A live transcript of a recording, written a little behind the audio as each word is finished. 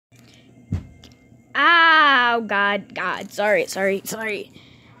Ow, God. Sorry.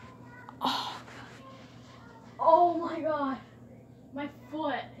 Oh my God. My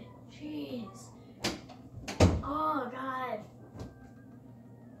foot. Jeez.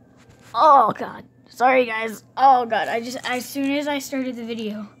 Oh God. Sorry guys. Oh God. As soon as I started the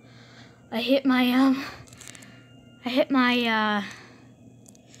video, I hit my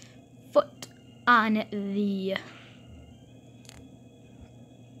foot on the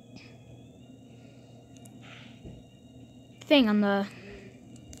thing on the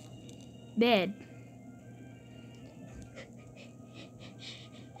bed.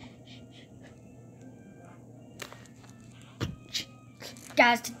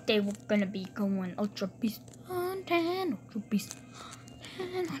 Guys, today we're gonna be going Ultra Beast on 10, Ultra Beast on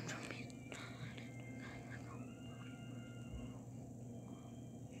 10, Ultra Beast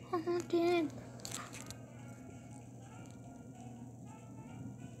on 10.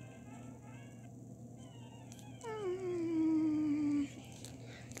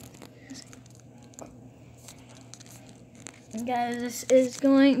 Guys,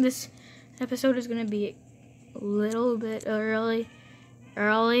 this episode is gonna be a little bit early.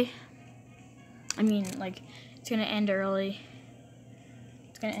 I mean, like, it's gonna end early.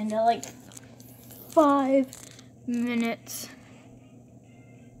 It's gonna end at like 5 minutes.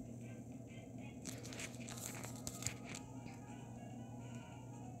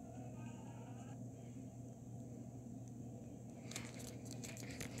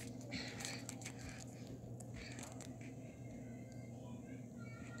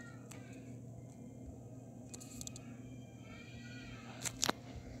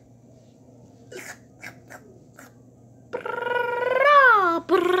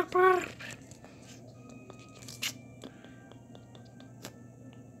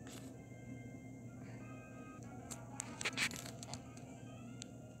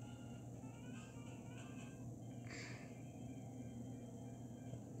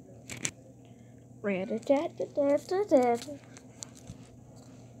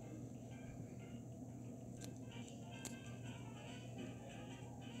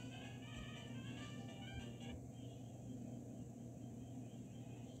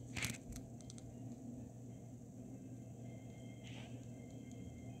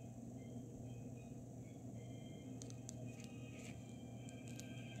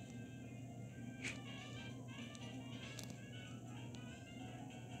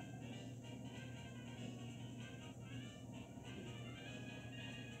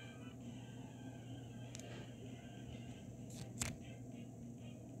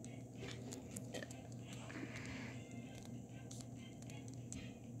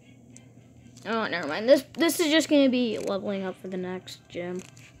 Oh, never mind. This is just gonna be leveling up for the next gym.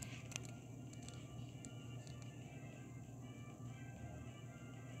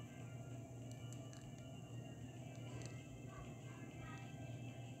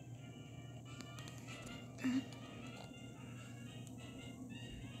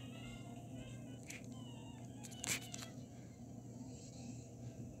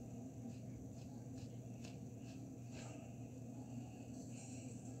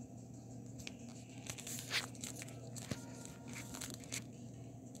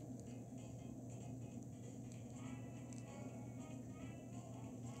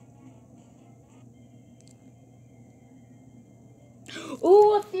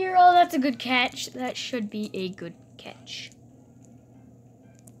 Ooh, a Fearow, that's a good catch. That should be a good catch.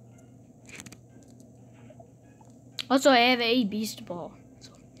 Also, I have a Beast Ball.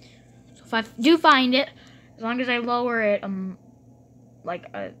 So if I do find it, as long as I lower it,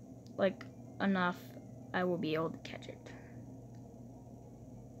 like enough, I will be able to catch it.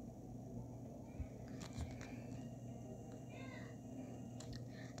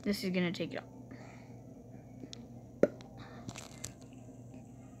 This is gonna take it up.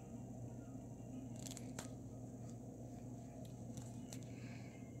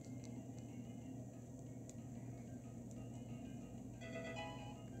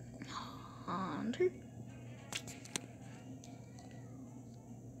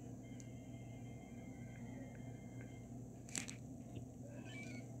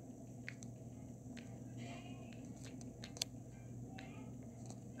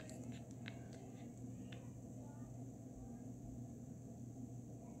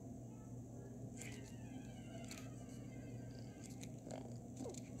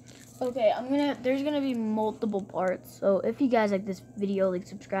 Okay, there's gonna be multiple parts, so if you guys like this video, like,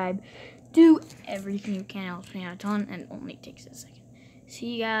 subscribe, do everything you can, it helps me out a ton, and it only takes a second.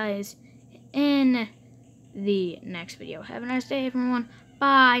 See you guys in the next video. Have a nice day, everyone.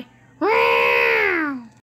 Bye.